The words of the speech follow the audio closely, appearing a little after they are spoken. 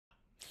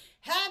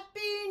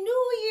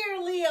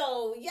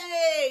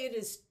it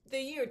is the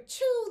year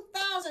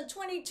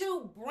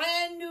 2022,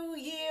 brand new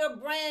year,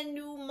 brand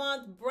new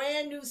month,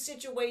 brand new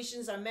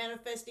situations are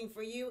manifesting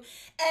for you.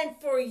 And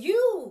for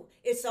you,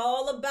 it's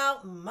all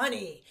about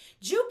money.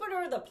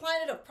 Jupiter, the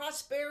planet of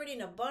prosperity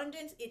and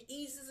abundance, it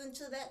eases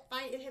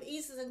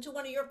into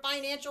one of your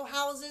financial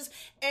houses,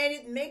 and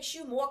it makes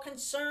you more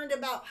concerned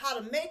about how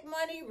to make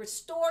money,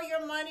 restore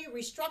your money,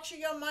 restructure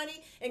your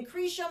money,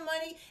 increase your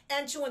money,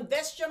 and to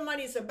invest your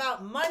money. It's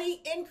about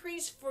money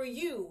increase for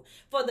you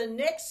for the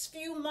next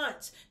few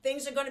months.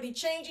 Things are going to be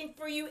changing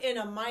for you in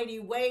a mighty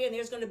way, and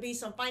there's going to be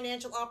some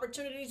financial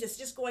opportunities that's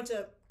just going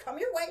to come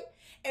your way,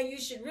 and you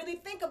should really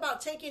think about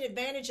taking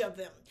advantage of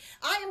them.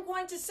 I am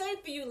going to say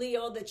for you,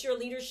 Leo, that your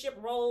leadership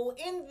role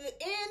in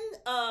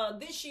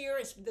this year,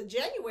 it's the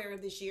January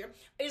of this year,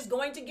 is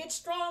going to get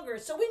stronger.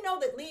 So we know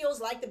that Leos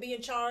like to be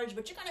in charge,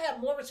 but you're going to have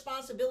more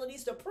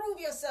responsibilities to prove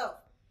yourself.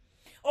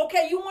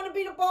 Okay, you want to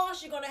be the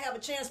boss, you're going to have a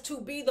chance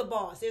to be the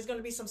boss. There's going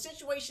to be some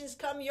situations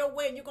come your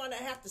way, and you're going to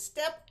have to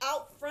step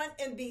out front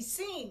and be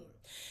seen.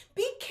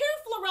 Be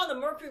careful around the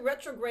Mercury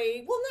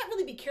retrograde. Well, not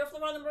really be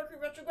careful around the Mercury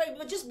retrograde,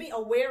 but just be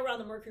aware around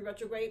the Mercury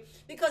retrograde,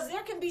 because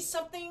there can be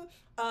something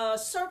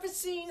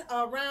surfacing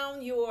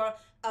around your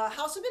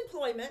house of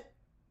employment,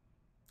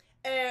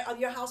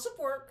 your house of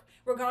work,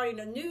 regarding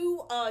a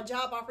new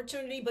job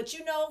opportunity. But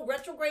you know,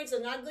 retrogrades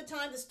are not a good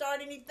time to start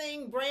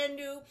anything brand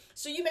new.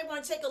 So you may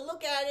want to take a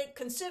look at it,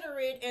 consider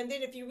it, and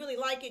then if you really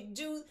like it,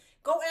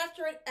 go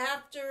after it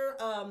after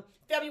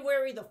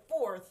February the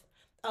 4th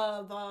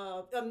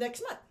of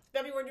next month.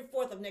 February the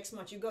 4th of next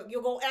month.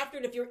 You'll go after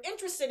it if you're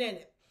interested in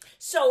it.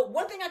 So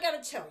one thing I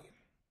got to tell you,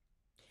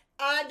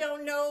 I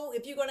don't know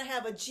if you're going to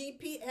have a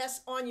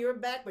GPS on your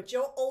back, but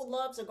your old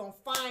loves are going to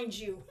find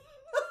you.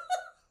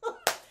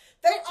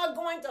 They are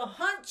going to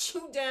hunt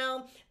you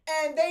down,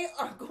 and they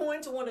are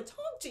going to want to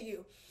talk to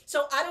you.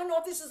 So I don't know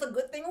if this is a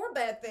good thing or a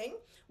bad thing.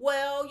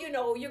 Well, you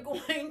know, you're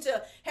going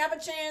to have a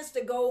chance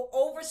to go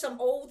over some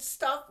old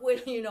stuff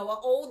with, you know, an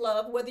old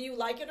love, whether you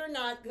like it or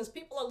not, because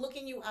people are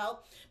looking you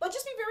out. But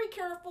just be very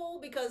careful,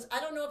 because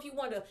I don't know if you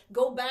want to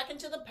go back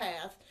into the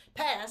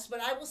past, but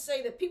I will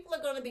say that people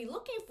are going to be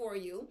looking for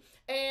you.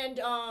 And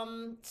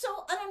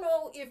so I don't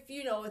know if,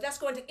 you know, if that's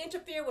going to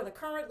interfere with a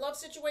current love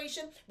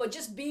situation, but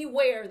just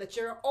beware that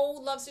your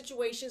old love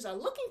situations are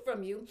looking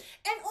from you.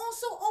 And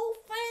also old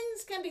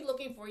friends can be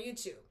looking for you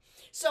too.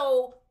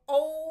 So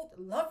old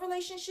love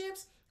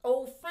relationships,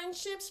 old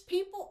friendships,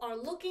 people are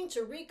looking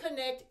to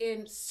reconnect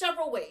in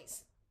several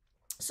ways.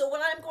 So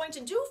what I'm going to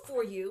do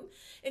for you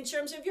in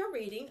terms of your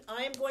reading,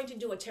 I am going to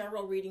do a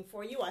tarot reading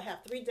for you. I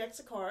have 3 decks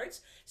of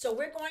cards. So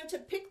we're going to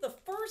pick the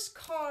first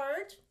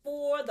card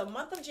for the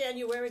month of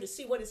January to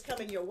see what is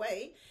coming your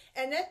way.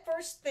 And that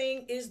first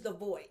thing is the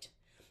Void.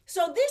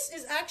 So this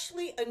is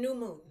actually a new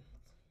moon.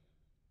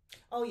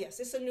 Oh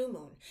yes, it's a new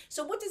moon.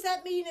 So what does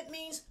that mean? It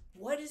means,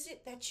 what is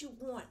it that you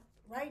want?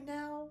 Right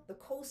now, the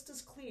coast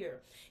is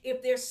clear.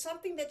 If there's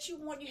something that you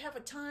want, you have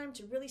a time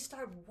to really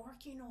start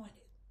working on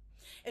it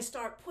and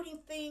start putting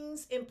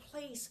things in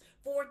place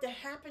for it to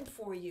happen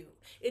for you.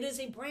 It is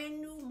a brand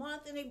new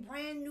month and a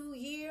brand new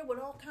year with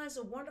all kinds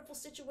of wonderful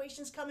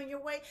situations coming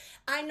your way.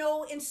 I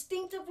know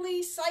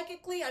instinctively,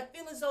 psychically, I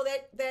feel as though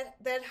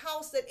that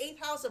house, that 8th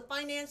house of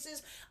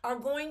finances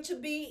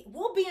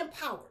will be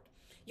empowered.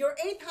 Your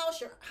 8th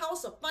house, your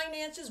house of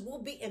finances,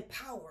 will be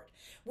empowered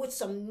with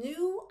some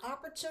new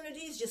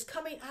opportunities just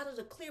coming out of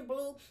the clear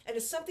blue. And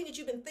it's something that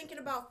you've been thinking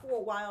about for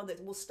a while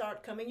that will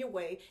start coming your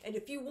way. And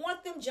if you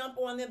want them, jump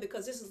on them,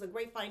 because this is a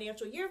great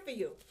financial year for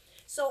you.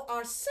 So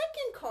our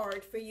second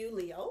card for you,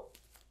 Leo,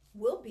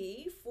 will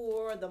be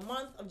for the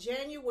month of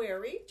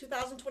January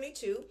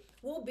 2022,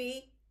 will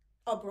be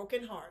a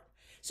broken heart.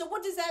 So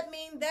what does that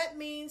mean? That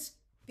means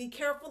be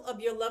careful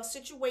of your love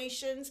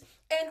situations,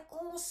 and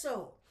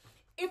also,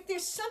 if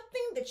there's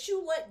something that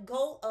you let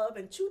go of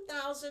in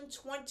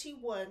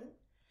 2021,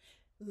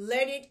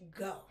 let it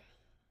go.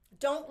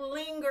 Don't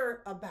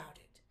linger about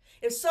it.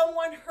 If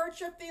someone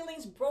hurt your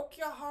feelings, broke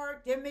your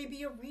heart, there may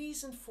be a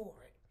reason for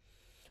it.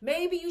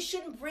 Maybe you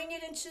shouldn't bring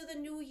it into the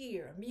new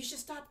year. You should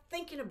stop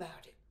thinking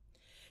about it.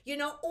 You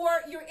know, or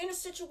you're in a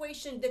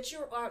situation that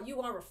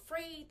you are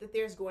afraid that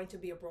there's going to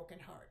be a broken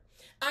heart.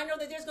 I know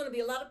that there's going to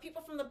be a lot of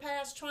people from the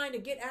past trying to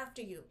get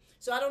after you.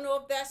 So I don't know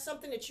if that's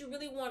something that you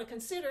really want to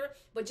consider,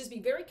 but just be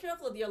very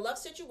careful of your love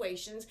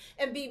situations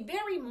and be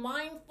very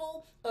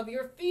mindful of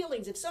your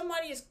feelings. If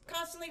somebody is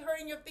constantly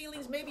hurting your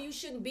feelings, maybe you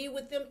shouldn't be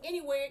with them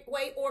anyway,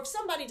 or if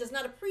somebody does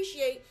not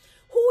appreciate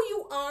who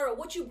you are or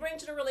what you bring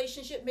to the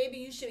relationship, maybe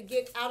you should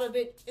get out of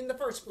it in the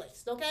first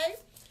place, okay?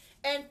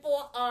 And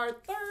for our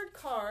third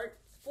card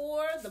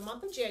for the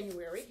month of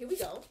January, here we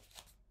go,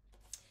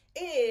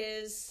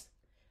 is...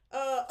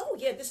 oh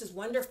yeah, this is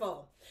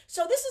wonderful.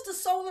 So this is the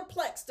solar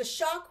plex, the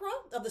chakra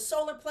of the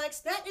solar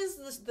plex. That is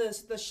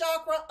the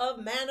chakra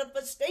of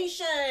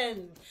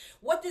manifestation.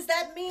 What does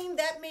that mean?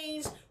 That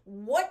means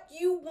what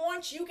you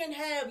want, you can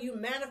have. You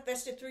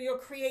manifest it through your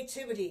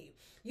creativity.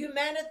 You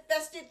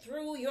manifest it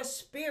through your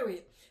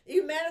spirit,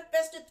 You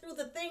manifest it through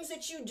the things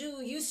that you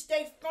do. You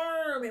stay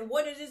firm in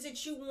what it is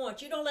that you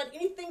want. You don't let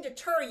anything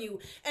deter you,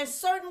 and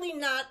certainly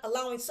not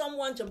allowing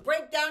someone to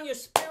break down your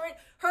spirit,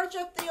 hurt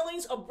your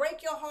feelings, or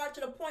break your heart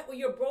to the point where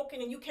you're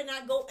broken and you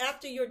cannot go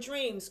after your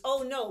dreams.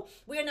 Oh no,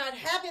 we're not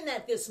having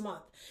that this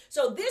month.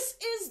 So this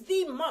is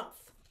the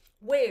month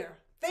where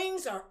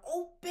things are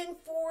open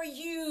for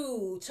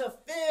you to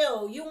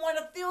feel. You want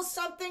to feel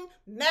something?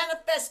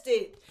 Manifest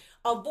it.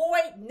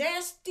 Avoid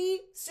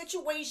nasty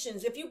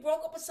situations. If you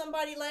broke up with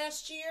somebody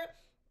last year,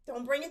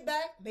 don't bring it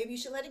back. Maybe you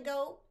should let it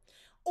go.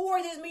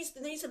 Or there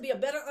needs to be a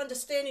better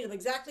understanding of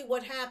exactly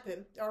what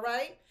happened, all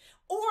right?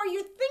 Or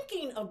you're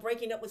thinking of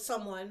breaking up with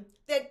someone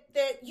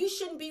that you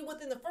shouldn't be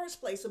with in the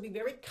first place. So be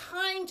very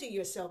kind to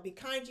yourself. Be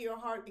kind to your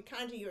heart. Be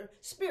kind to your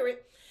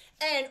spirit.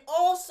 And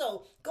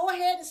also, go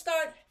ahead and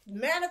start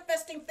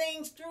manifesting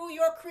things through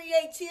your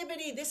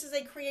creativity. This is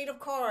a creative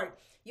card.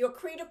 Your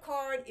creative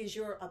card is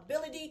your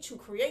ability to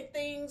create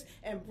things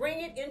and bring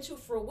it into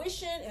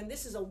fruition. And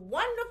this is a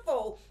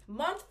wonderful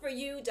month for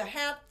you to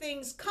have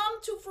things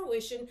come to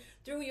fruition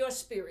through your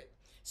spirit.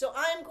 So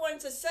I'm going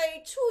to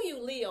say to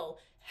you, Leo,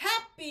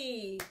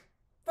 happy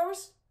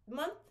first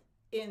month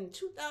in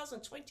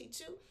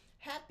 2022.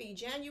 Happy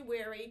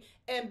January,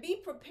 and be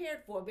prepared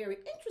for a very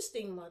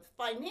interesting month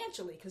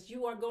financially, because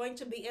you are going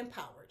to be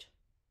empowered.